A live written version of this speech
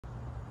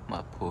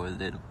My poor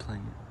little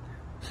plane.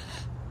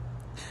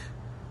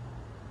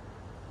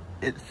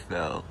 It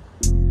fell.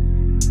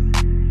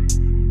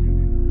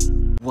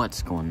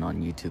 What's going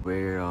on, YouTube?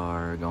 We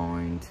are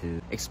going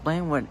to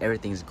explain what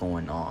everything's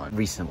going on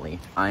recently.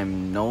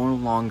 I'm no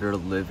longer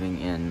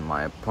living in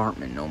my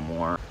apartment no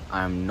more.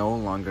 I'm no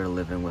longer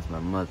living with my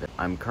mother.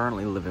 I'm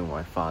currently living with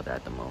my father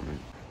at the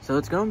moment. So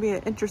it's gonna be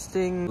an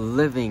interesting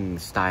living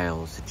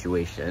style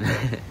situation.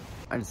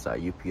 I just saw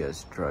a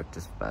UPS truck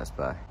just pass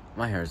by.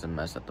 My hair is a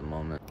mess at the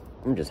moment.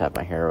 I'm just have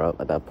my hair up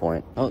at that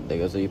point. Oh, there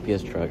goes the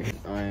UPS truck.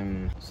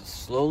 I'm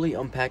slowly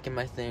unpacking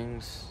my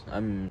things.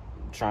 I'm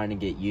trying to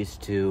get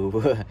used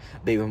to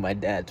being with my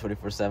dad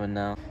 24/7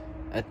 now.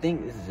 I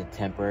think this is a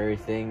temporary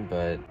thing,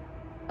 but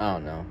I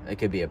don't know. It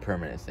could be a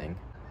permanent thing.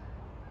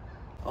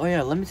 Oh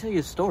yeah, let me tell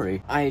you a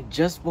story. I had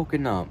just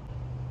woken up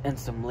and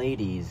some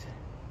ladies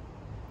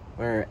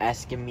were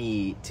asking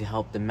me to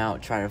help them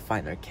out try to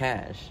find their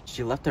cash.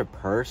 She left her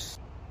purse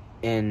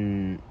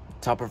in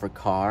top of her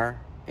car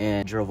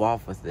and drove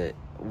off with it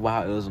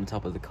while it was on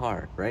top of the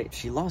car, right?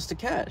 She lost the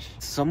cash.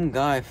 Some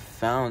guy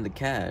found the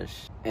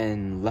cash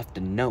and left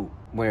a note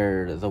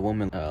where the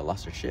woman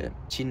lost her shit.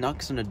 She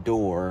knocks on the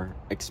door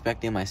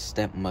expecting my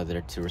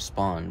stepmother to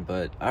respond,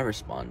 but I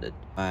responded.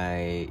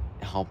 I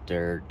helped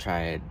her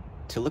try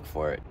to look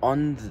for it.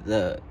 On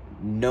the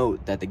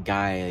note that the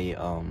guy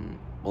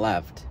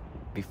left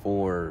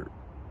before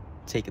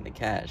taking the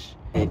cash,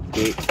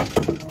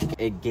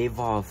 it gave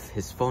off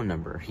his phone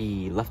number.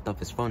 He left off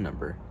his phone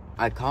number.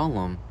 I call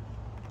him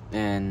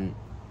and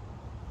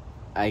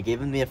I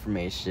gave him the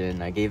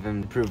information. I gave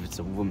him proof it's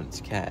a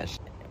woman's cash,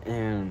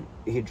 and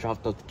he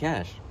dropped off the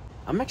cash.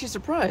 I'm actually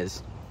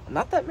surprised.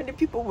 Not that many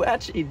people would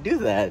actually do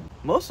that.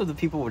 Most of the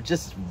people would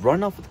just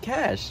run off with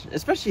cash,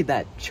 especially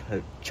that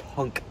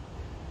chunk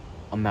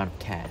amount of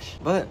cash.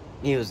 But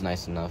he was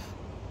nice enough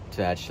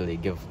to actually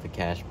give the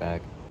cash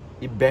back.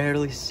 You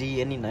barely see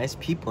any nice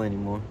people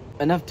anymore.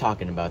 Enough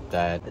talking about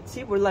that. Let's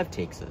see where life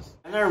takes us.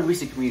 In our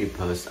recent community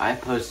post, I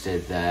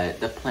posted that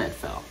the plant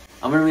fell.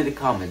 I'm gonna read the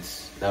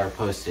comments that were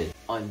posted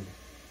on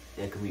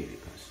the community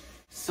post.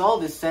 Saw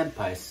the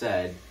senpai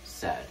said,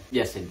 sad.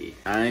 Yes, indeed.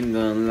 I ain't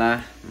gonna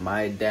lie,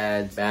 my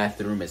dad's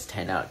bathroom is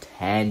 10 out of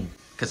 10.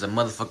 Cause the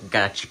motherfucker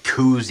got a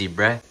jacuzzi,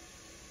 bruh.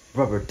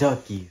 Rubber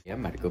ducky. Yeah,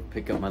 I'm about to go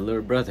pick up my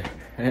little brother.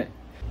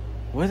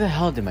 Where the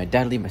hell did my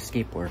dad leave my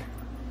skateboard?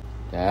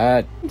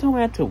 Dad, you told me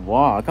I had to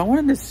walk. I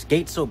wanted to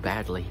skate so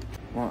badly.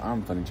 Well,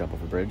 I'm gonna jump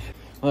off a bridge.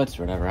 Well, it's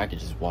whatever. I could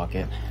just walk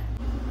it.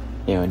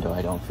 Even though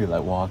I don't feel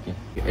like walking.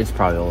 It's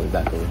probably only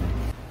back over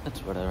here. That's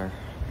whatever.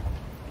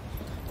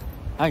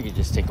 I could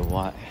just take a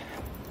walk.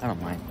 I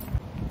don't mind.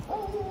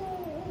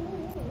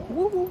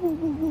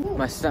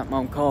 My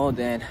stepmom called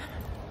and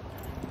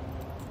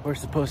we're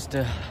supposed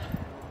to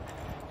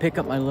pick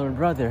up my little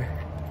brother.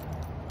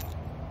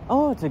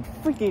 Oh, it's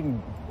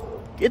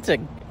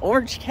an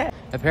orange cat.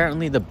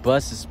 Apparently the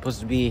bus is supposed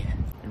to be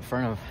in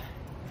front of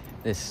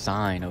this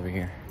sign over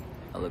here.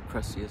 I look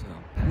crusty as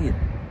hell. I need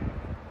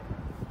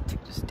to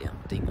take this damn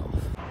thing off.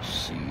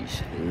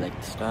 Sheesh, like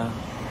the style?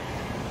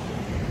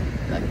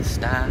 Like the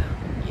style?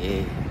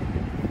 Yeah.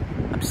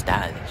 I'm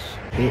stylish.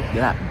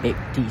 Got big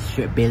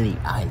t-shirt, Billie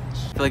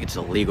Eilish. I feel like it's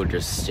illegal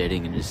just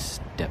sitting and just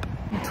step.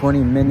 In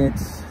 20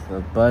 minutes, the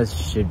bus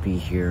should be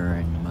here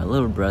and my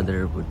little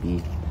brother would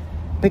be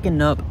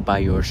picking up by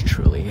yours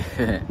truly.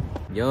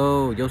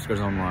 Yo, Yoska's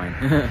online.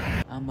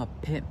 I'm a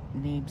pimp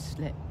named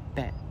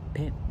Slipback.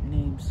 Pimp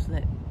named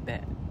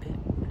Slipback.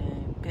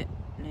 Pimp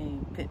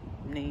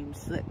named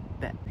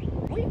Slipback.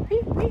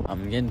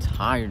 I'm getting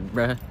tired,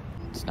 bruh.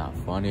 It's not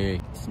funny.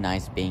 It's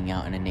nice being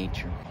out in the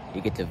nature.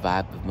 You get to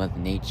vibe with Mother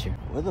Nature.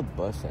 Where the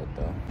bus at,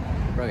 though?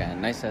 Bro, got a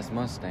nice-ass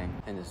Mustang.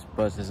 And this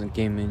bus doesn't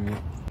game in you.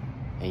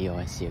 Hey, yo,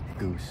 I see a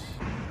goose.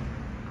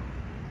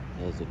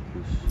 There's a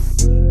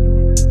goose.